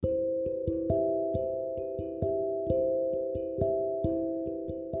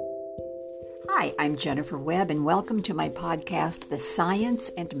Hi, I'm Jennifer Webb, and welcome to my podcast, The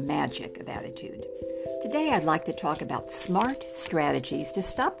Science and Magic of Attitude. Today, I'd like to talk about smart strategies to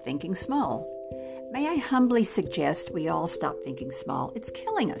stop thinking small. May I humbly suggest we all stop thinking small? It's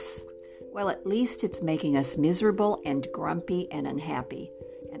killing us. Well, at least it's making us miserable and grumpy and unhappy.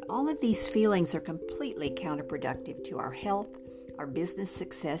 And all of these feelings are completely counterproductive to our health, our business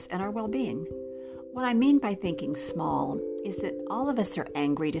success, and our well-being. What I mean by thinking small is that all of us are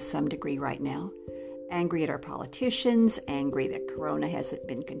angry to some degree right now. Angry at our politicians, angry that Corona hasn't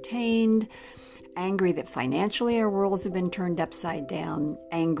been contained, angry that financially our worlds have been turned upside down,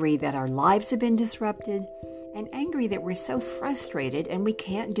 angry that our lives have been disrupted, and angry that we're so frustrated and we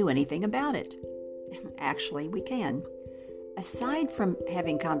can't do anything about it. Actually, we can. Aside from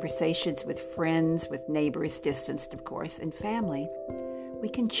having conversations with friends, with neighbors, distanced of course, and family, we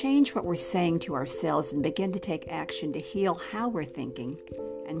can change what we're saying to ourselves and begin to take action to heal how we're thinking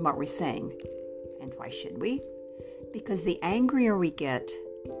and what we're saying. And why should we? Because the angrier we get,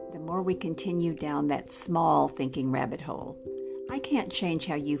 the more we continue down that small thinking rabbit hole. I can't change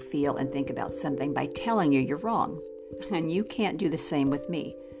how you feel and think about something by telling you you're wrong. And you can't do the same with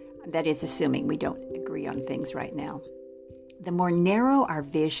me. That is assuming we don't agree on things right now. The more narrow our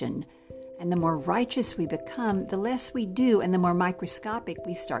vision, and the more righteous we become, the less we do and the more microscopic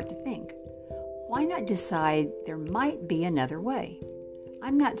we start to think. Why not decide there might be another way?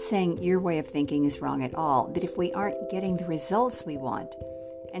 I'm not saying your way of thinking is wrong at all, but if we aren't getting the results we want,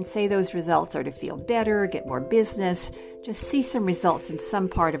 and say those results are to feel better, get more business, just see some results in some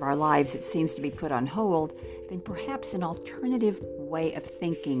part of our lives that seems to be put on hold, then perhaps an alternative way of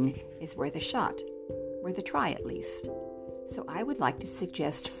thinking is worth a shot, worth a try at least. So I would like to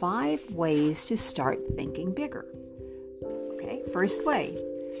suggest 5 ways to start thinking bigger. Okay, first way,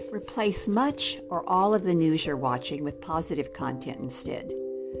 replace much or all of the news you're watching with positive content instead.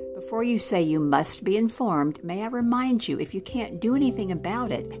 Before you say you must be informed, may I remind you, if you can't do anything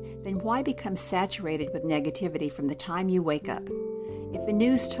about it, then why become saturated with negativity from the time you wake up? If the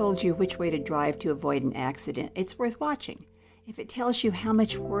news told you which way to drive to avoid an accident, it's worth watching. If it tells you how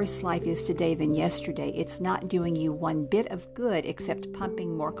much worse life is today than yesterday, it's not doing you one bit of good except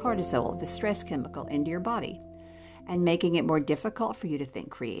pumping more cortisol, the stress chemical, into your body, and making it more difficult for you to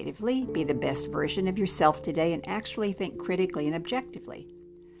think creatively, be the best version of yourself today, and actually think critically and objectively.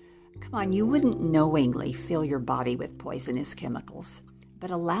 Come on, you wouldn't knowingly fill your body with poisonous chemicals,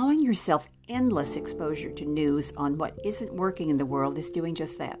 but allowing yourself endless exposure to news on what isn't working in the world is doing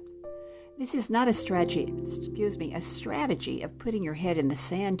just that. This is not a strategy of putting your head in the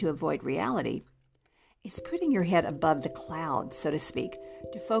sand to avoid reality. It's putting your head above the clouds, so to speak,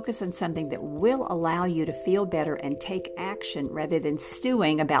 to focus on something that will allow you to feel better and take action rather than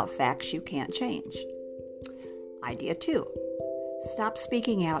stewing about facts you can't change. Idea 2. Stop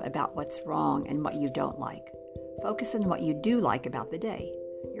speaking out about what's wrong and what you don't like. Focus on what you do like about the day.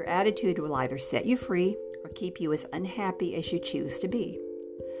 Your attitude will either set you free or keep you as unhappy as you choose to be.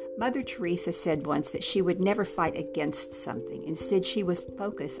 Mother Teresa said once that she would never fight against something. Instead, she would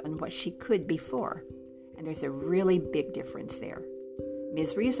focus on what she could be for. And there's a really big difference there.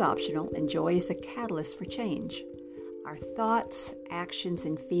 Misery is optional, and joy is the catalyst for change. Our thoughts, actions,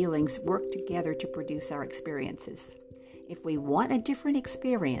 and feelings work together to produce our experiences. If we want a different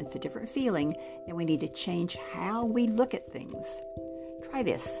experience, a different feeling, then we need to change how we look at things. Try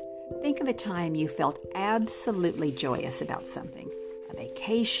this. Think of a time you felt absolutely joyous about something. A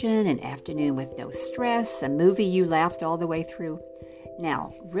vacation, an afternoon with no stress, a movie you laughed all the way through.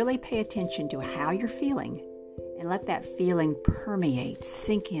 Now, really pay attention to how you're feeling and let that feeling permeate,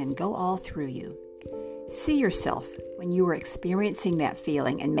 sink in, go all through you. See yourself when you were experiencing that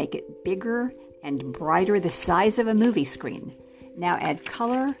feeling and make it bigger and brighter, the size of a movie screen. Now add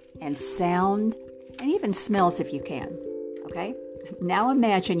color and sound and even smells if you can. Okay? Now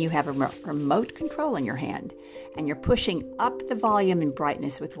imagine you have a remote control in your hand and you're pushing up the volume and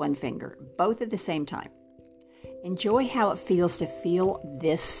brightness with one finger, both at the same time. Enjoy how it feels to feel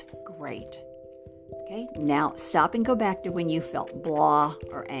this great. Okay, now stop and go back to when you felt blah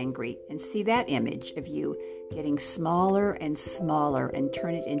or angry and see that image of you getting smaller and smaller and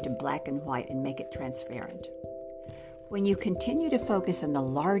turn it into black and white and make it transparent. When you continue to focus on the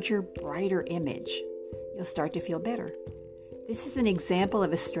larger, brighter image, you'll start to feel better. This is an example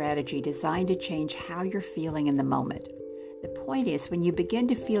of a strategy designed to change how you're feeling in the moment. The point is, when you begin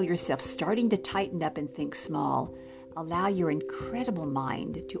to feel yourself starting to tighten up and think small, allow your incredible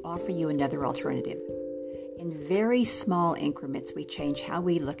mind to offer you another alternative. In very small increments, we change how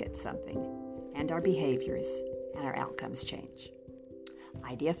we look at something, and our behaviors and our outcomes change.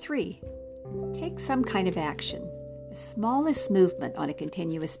 Idea 3. Take some kind of action. The smallest movement on a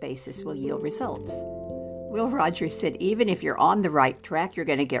continuous basis will yield results. Will Rogers said, even if you're on the right track, you're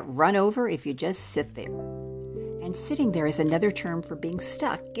going to get run over if you just sit there. And sitting there is another term for being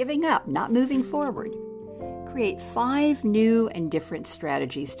stuck, giving up, not moving forward. Create 5 new and different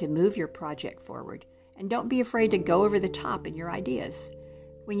strategies to move your project forward. And don't be afraid to go over the top in your ideas.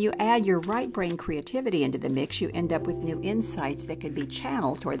 When you add your right brain creativity into the mix, you end up with new insights that can be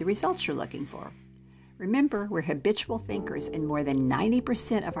channeled toward the results you're looking for. Remember, we're habitual thinkers, and more than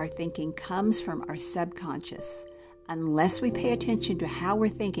 90% of our thinking comes from our subconscious. Unless we pay attention to how we're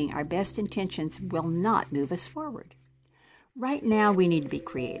thinking, our best intentions will not move us forward. Right now, we need to be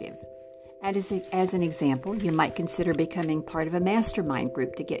creative. As an example, you might consider becoming part of a mastermind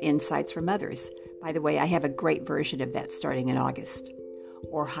group to get insights from others. By the way, I have a great version of that starting in August.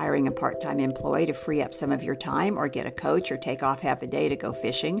 Or hiring a part-time employee to free up some of your time, or get a coach, or take off half a day to go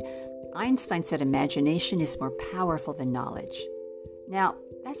fishing. Einstein said imagination is more powerful than knowledge. Now,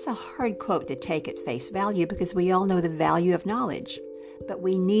 that's a hard quote to take at face value because we all know the value of knowledge, but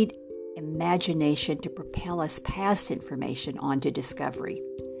we need imagination to propel us past information onto discovery.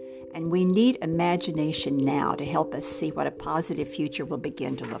 And we need imagination now to help us see what a positive future will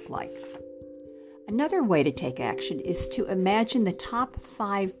begin to look like. Another way to take action is to imagine the top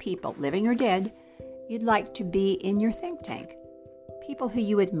 5 people, living or dead, you'd like to be in your think tank. People who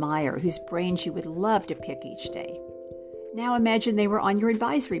you admire, whose brains you would love to pick each day. Now imagine they were on your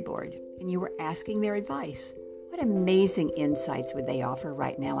advisory board and you were asking their advice. What amazing insights would they offer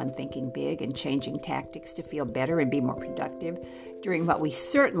right now on thinking big and changing tactics to feel better and be more productive during what we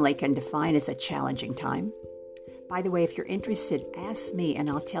certainly can define as a challenging time? By the way, if you're interested, ask me and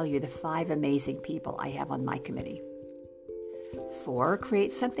I'll tell you the 5 amazing people I have on my committee. 4,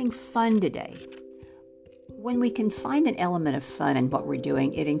 create something fun today. When we can find an element of fun in what we're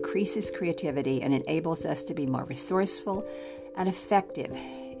doing, it increases creativity and enables us to be more resourceful and effective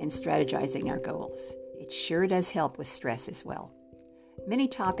in strategizing our goals. It sure does help with stress as well. Many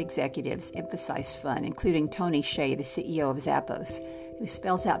top executives emphasize fun, including Tony Hsieh, the CEO of Zappos, who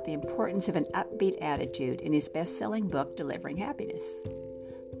spells out the importance of an upbeat attitude in his best-selling book, Delivering Happiness.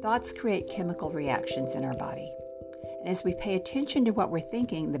 Thoughts create chemical reactions in our body. And as we pay attention to what we're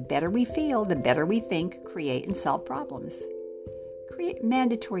thinking, the better we feel, the better we think, create, and solve problems. Create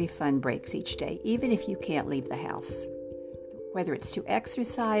mandatory fun breaks each day, even if you can't leave the house. Whether it's to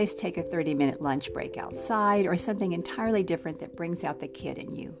exercise, take a 30-minute lunch break outside, or something entirely different that brings out the kid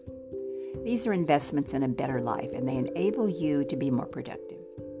in you. These are investments in a better life, and they enable you to be more productive.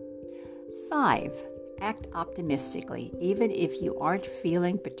 5, act optimistically, even if you aren't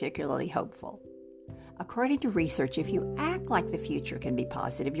feeling particularly hopeful. According to research, if you act like the future can be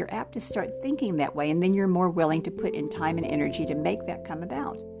positive, you're apt to start thinking that way, and then you're more willing to put in time and energy to make that come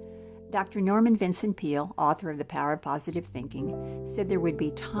about. Dr. Norman Vincent Peale, author of The Power of Positive Thinking, said there would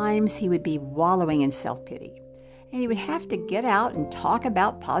be times he would be wallowing in self-pity, and he would have to get out and talk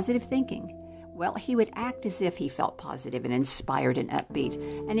about positive thinking. Well, he would act as if he felt positive and inspired and upbeat,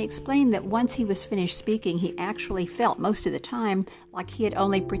 and he explained that once he was finished speaking, he actually felt most of the time like he had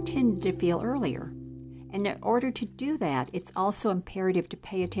only pretended to feel earlier. And in order to do that, it's also imperative to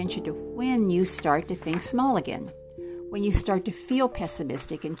pay attention to when you start to think small again, when you start to feel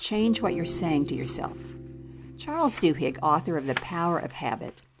pessimistic, and change what you're saying to yourself. Charles Duhigg, author of The Power of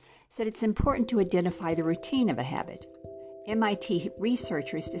Habit, said it's important to identify the routine of a habit. MIT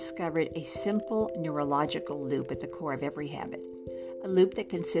researchers discovered a simple neurological loop at the core of every habit, a loop that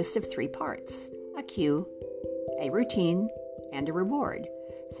consists of 3 parts: a cue, a routine, and a reward.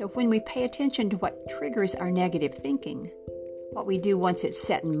 So when we pay attention to what triggers our negative thinking, what we do once it's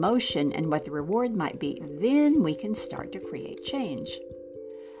set in motion, and what the reward might be, then we can start to create change.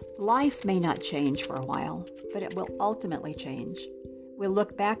 Life may not change for a while, but it will ultimately change. We'll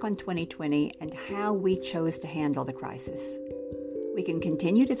look back on 2020 and how we chose to handle the crisis. We can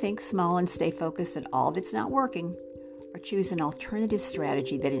continue to think small and stay focused on all that's not working, or choose an alternative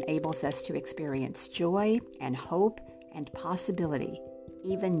strategy that enables us to experience joy and hope and possibility,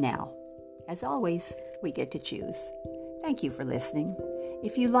 even now. As always, we get to choose. Thank you for listening.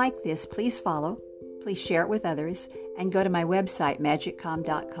 If you like this, please follow, please share it with others, and go to my website,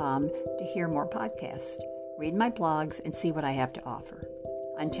 magiccom.com, to hear more podcasts, read my blogs, and see what I have to offer.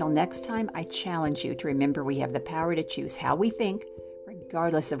 Until next time, I challenge you to remember we have the power to choose how we think,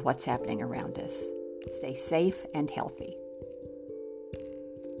 regardless of what's happening around us. Stay safe and healthy.